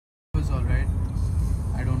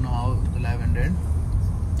500.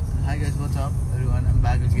 Hi guys, what's up everyone? I'm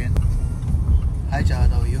back again. Hi Chahat,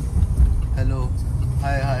 how are you? Hello.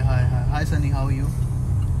 Hi Sunny, how are you?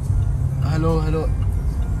 Hello.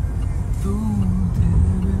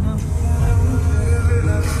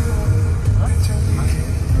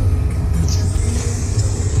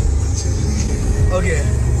 Okay,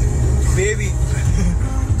 baby.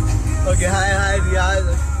 Okay, hi Riyaz.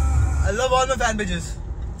 I love all my fan pages.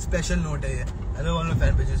 Special note hai ye. I love all my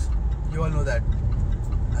fan pages. You all know that.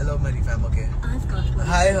 I love my fam. Okay.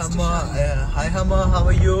 Hi Hama, how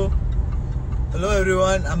are you? Hello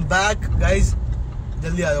everyone, I'm back, guys.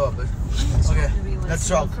 Jaldi aayo wapas. Okay, let's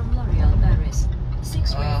talk.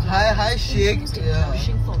 Hi Sheikh.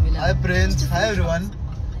 Hi Prince. Hi everyone.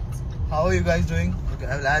 How are you guys doing? Okay, I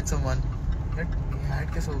will add someone. Add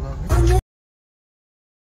kaise hoga?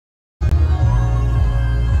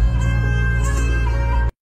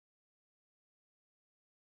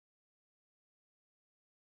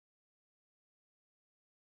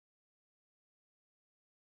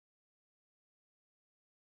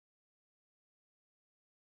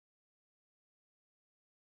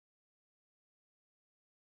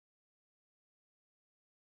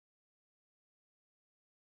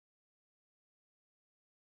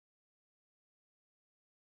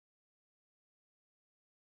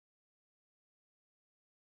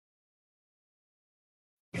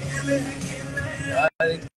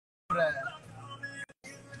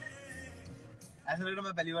 ऐसा लग रहा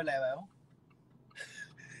मैं पहली बार live आया हूँ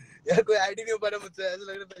यार, कोई ID नहीं हो पा रहा मुझसे, ऐसा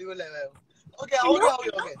लग रहा पहली बार लाइव आया हूँ. ओके, हो गया.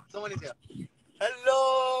 Someone is here. Hello.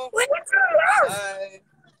 Hi.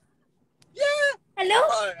 Yeah. Hello.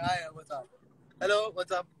 Hi. What's up? Hello.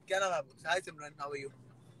 What's up? क्या नाम है आपका? Hi Simran. How are you?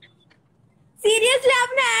 Seriously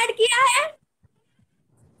आपने ऐड किया है?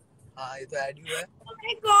 हाँ, ये तो ऐड ही हुआ है. Oh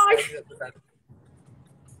my God.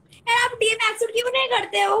 यार आप DM एक्सेप्ट क्यों नहीं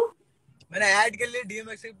करते हो? मैंने ऐड कर लिया, DM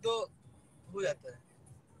एक्सेप्ट तो हो जाता है.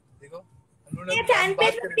 देखो, ये फैन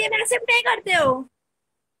पेज में DM एक्सेप्ट नहीं करते हो?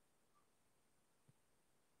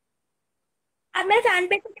 आप मेरे फैन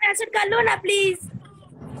पेज में एक्सेप्ट कर लो ना प्लीज.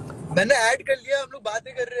 मैंने ऐड कर लिया, हम लोग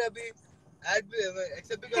बातें कर रहे हैं अभी. ऐड भी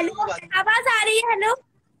एक्सेप्ट भी कर लूंगा. आवाज आ रही है? हेलो.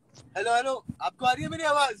 आपको आ रही है मेरी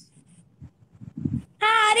आवाज?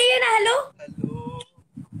 हाँ आ रही है ना. हेलो.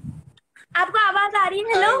 आपको आवाज आ रही है?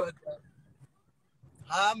 हेलो.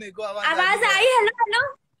 हाँ, मेरे को आवाज आई. हेलो.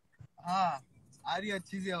 हाँ, आ रही है,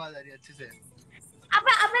 अच्छी सी आवाज आ रही है, अच्छे से. आप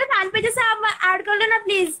मेरे फैन पेज से आप ऐड कर लो ना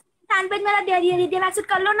प्लीज. फैन पेज मेरा दे दिया, DM एक्सेप्ट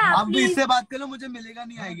कर लो ना. आप भी इससे बात कर लो, मुझे मिलेगा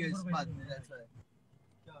नहीं, आएगा इस बात में. ऐसा है.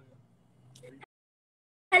 क्या हो गया?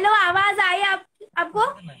 हेलो, आवाज आई आपको?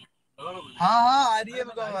 हाँ आ रही है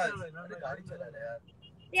मेरे को आवाज. गाड़ी चला रहा है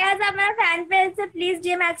यार. आप मेरा फैन पेज से प्लीज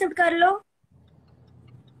DM एक्सेप्ट कर लो.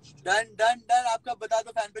 डन. आपका बता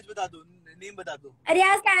दो, फैन पेज बता दो, नेम बता दो.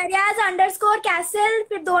 Riyaz_Castle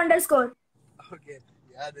फिर 2 अंडरस्कोर. ओके,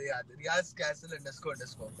 याद है. Riyaz Castle __.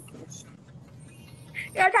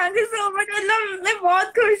 यार थैंक यू सो मच. मतलब मैं बहुत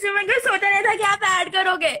खुश हूँ. मैंने सोचा नहीं था कि आप ऐड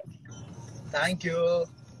करोगे. Thank you.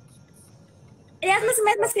 रियाज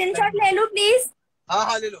मैं स्क्रीनशॉट ले लूं प्लीज?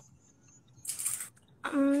 हाँ ले लो.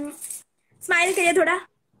 स्माइल करिए थोड़ा.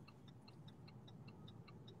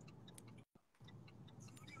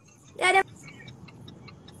 यार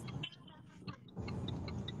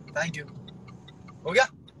थैंक यू. हो गया.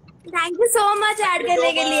 Thank you so much add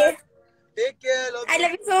करने के लिए. Take care. I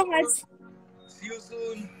love you so much. C you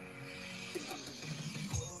soon.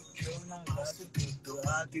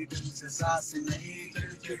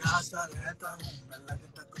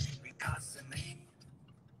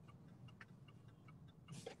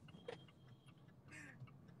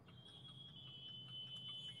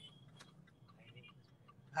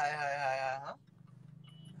 हाय.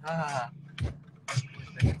 हाँ.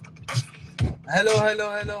 हेलो.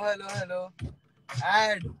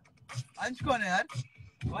 ऐड. अंश कौन है यार?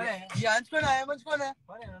 ये अंश कौन है? अंश कौन है?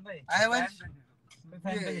 अंश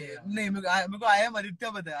नहीं, मेरे को आई एम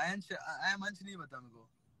आदित्य पता है. आई एम अंश नहीं पता मेरे को.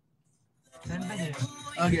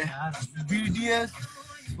 Okay, BDS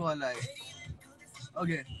for life.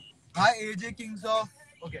 Okay. Hi AJ Kings of.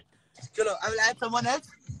 Okay. Chalo, I will add someone else.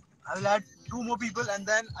 I will add 2 more people and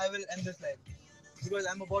then I will end this live because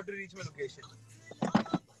I'm about to reach my location.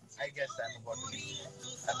 I guess I'm about to reach.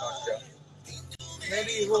 I'm not sure.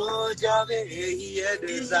 Maybe ho jaave ye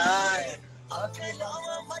desire.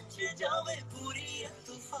 Akhilama mach jaave puri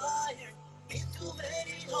fire. Tu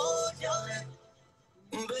meri ho jaave.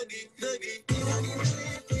 Baby.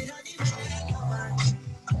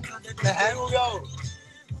 मैं hang हो गया हूँ.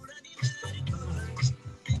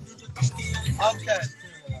 Okay.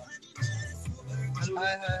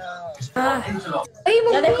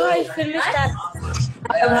 देखो film star.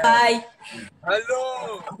 भाई hello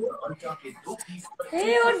और क्या कर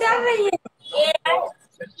रही है?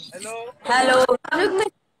 हेलो हेलो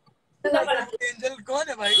एंजल कौन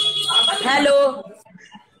है भाई? हेलो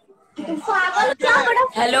आपका क्या है?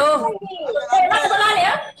 हेलो आपका नाम क्या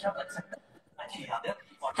है?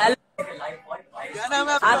 हेलो क्या नाम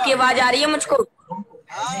है आपका? आपकी आवाज आ रही है मुझको?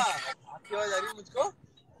 हाँ आपकी आवाज आ रही है मुझको।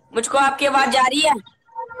 मुझको आपकी आवाज आ रही है?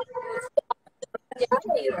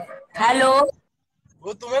 हेलो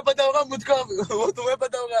वो तुम्हें पता होगा मुझको। वो तुम्हें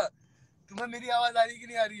पता होगा। तुम्हें मेरी आवाज आ रही कि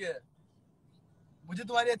नहीं आ रही है? मुझे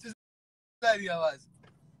तुम्हारी अच्छे से आ रही है आवाज।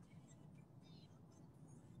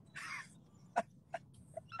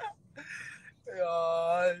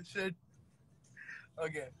 यार shit.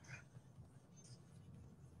 Okay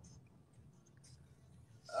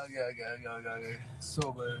okay okay okay okay okay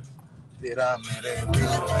sober तेरा मेरे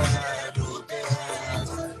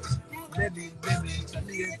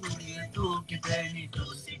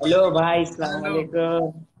हेलो भाई, सलाम हेलो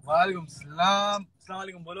वालेकुम। वालेकुम सलाम सलाम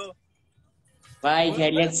वालेकुम बोलो। भाई बोलो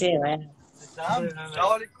खैरियत से भाई? सलाम सलाम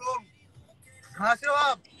वालेकुम। कहाँ से हो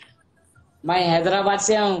आप? मैं हैदराबाद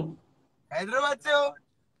से हूँ। हैदराबाद से हो?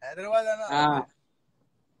 हैदराबाद है ना? ओके हाँ।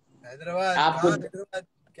 हैदराबाद आपको कहाँ? हैदराबाद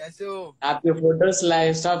कैसे हो? आपके फोटोज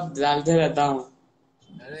लाइव सब डालते रहता हूँ।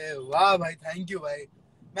 अरे वाह भाई थैंक यू भाई।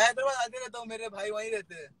 मैं हैदराबाद आते रहता हूँ मेरे भाई वहीं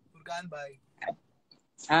रहते हैं फुरकान भाई।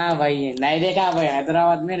 हाँ भाई, नहीं देखा भाई,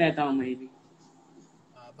 हैदराबाद में रहता हूँ मैं भी।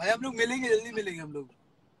 हाँ, भाई हम लोग मिलेंगे जल्दी मिलेंगे हम लोग।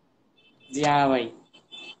 जी हाँ भाई।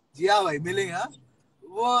 जी हाँ भाई मिलेंगे हाँ।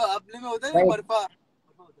 वो अपने में होता है ना भाई बर्फा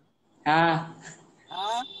बर्फा होता है हाँ। ना?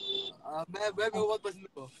 हाँ मैं बहुत पसंद है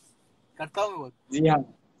वो करता हूँ मैं बहुत। जी हाँ।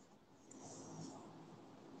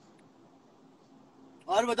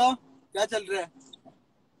 और बताओ क्या चल रहा है?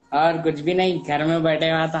 और कुछ भी नहीं, घर में बैठे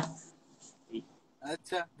हुआ था।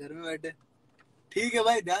 अच्छा घर में बैठे। ठीक है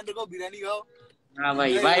भाई ध्यान रखो बिरयानी खाओ। हाँ भाई,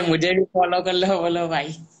 एंजॉय भाई करो। मुझे भी फॉलो कर लो, बोलो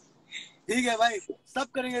भाई। ठीक है भाई सब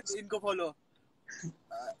करेंगे इनको फॉलो।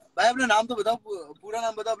 भाई अपना नाम तो बताओ पूरा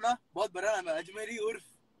नाम बताओ अपना बहुत बड़ा नाम है अजमेरी उर्फ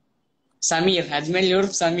समीर, अजमेर उर्फ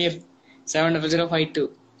समीर, 70052।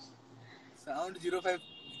 साउंड 05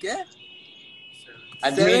 क्या?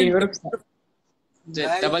 अजमेर सेवन उर्फ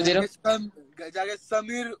गाइस 00। जाके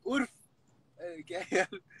समीर उर्फ क्या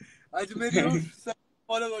यार अजमेरी उर्फ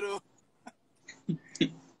फॉलो करो।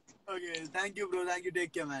 Okay thank you bro thank you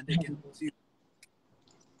take care man take care see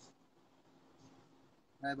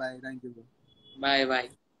bye bye thank you bro. Bye bye.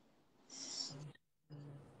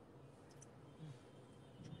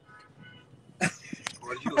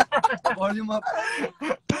 Volume up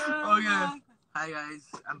okay hi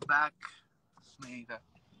guys I am back नहीं था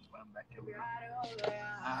I'm back here.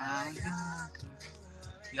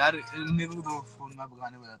 यार मेरे को दो phone में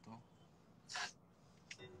गाने बजाता हूँ।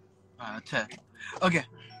 हाँ अच्छा है ओके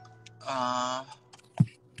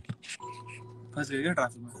फंस गए क्या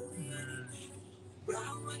ट्रैफिक में?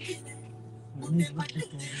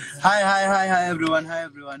 Hi everyone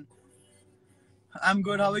I'm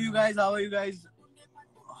good how are you guys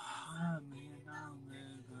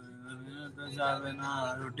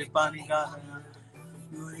रोटी पानी का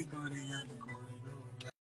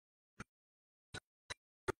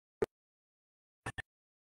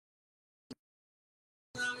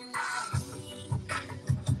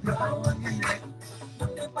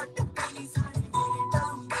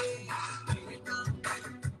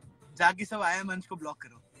जाके सब आया मंच को ब्लॉक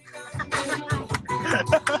करो।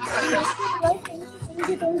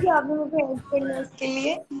 थैंक यू आपने मुझे हेल्प करना उसके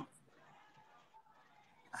लिए।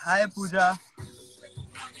 हाय पूजा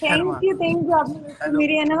शर्मा थैंक यू आपने हेलो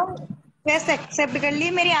मेरी है ना रिक्वेस्ट एक्सेप्ट कर ली।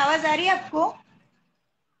 मेरी आवाज आ रही है आपको?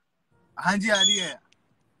 हाँ जी आ रही है।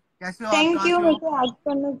 कैसे हो आप थैंक कहाँ यू से हो? मुझे ऐड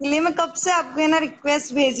करने के लिए। मैं कब से आपको है ना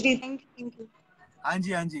रिक्वेस्ट भेज रही थी। Thank you. हाँ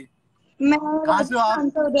जी मैं कहाँ से हो आप? राजस्थान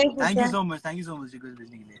से उदयपुर थैंक से। यू सो मच रिक्वेस्ट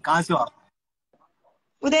भेजने के लिए। कहाँ से हो आप?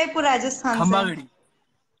 उदयपुर राजस्थान से। खम्बागड़ी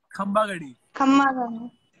खम्बागड़ी खम्मागणी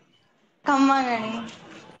खम्मागणी।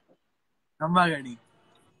 खम्बागड़ी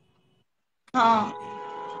हाँ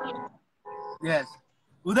यस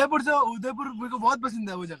उदयपुर मेरे को बहुत पसंद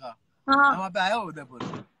है वो जगह। मैं हाँ वहाँ पे आया हूँ उदयपुर।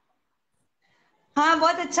 हाँ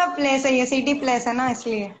बहुत अच्छा प्लेस है ये। सिटी प्लेस है ना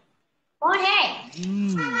इसलिए। कौन है?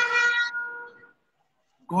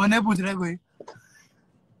 कौन है पूछ रहा है कोई?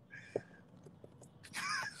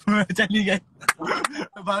 चली गई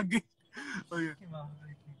भाग गई। ओके ओके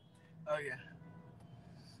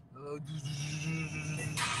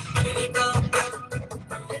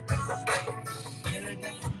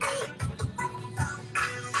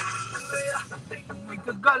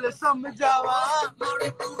गल समझावा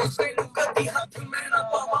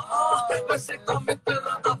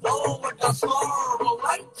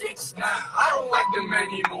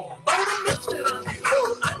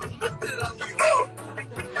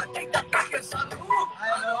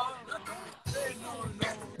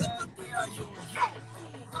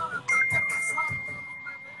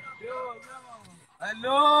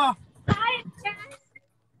हेलो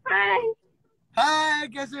हाय। हाय,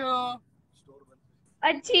 कैसे हो?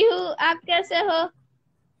 अच्छी हूँ, आप कैसे हो?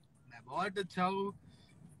 मैं बहुत अच्छा हूँ।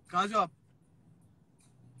 कहाँ से हो आप?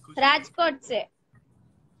 राजकोट से।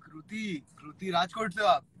 कृति कृति राजकोट से हो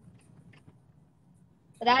आप?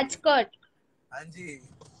 राजकोट। हाँ जी।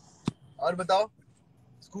 और बताओ,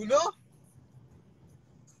 स्कूल में हो?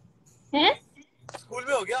 हैं? स्कूल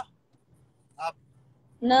में हो क्या आप?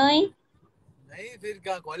 नहीं नहीं, फिर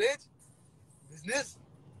क्या, कॉलेज, बिजनेस?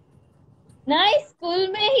 नहीं, स्कूल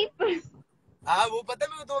में ही हाँ, वो पता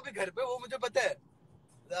है, मैं तो अभी घर पे, वो मुझे पता है।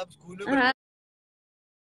 आप स्कूल में हाँ।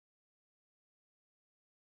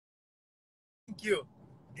 क्यों?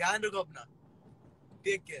 ध्यान रखो अपना।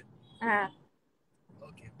 Take care. हाँ,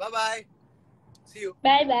 okay, bye bye. C you.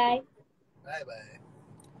 Bye bye. Bye bye.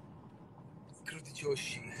 Kriti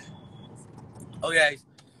Joshi. Okay guys,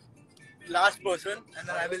 last person and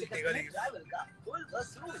then I will take a leave.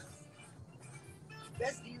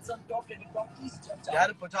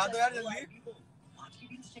 यार पहुंचा दो यार जल्दी।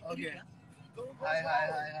 Okay, hi hi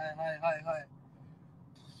hi hi hi hi hi.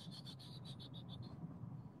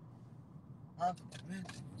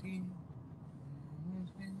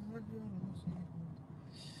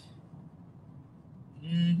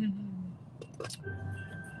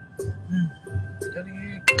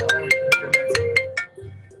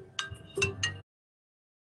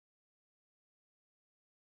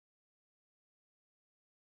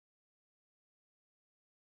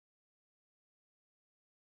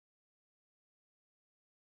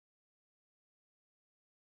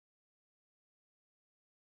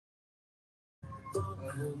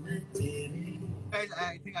 Guys,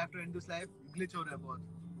 I think I have to end this live. Glitch हो रहा है बहुत.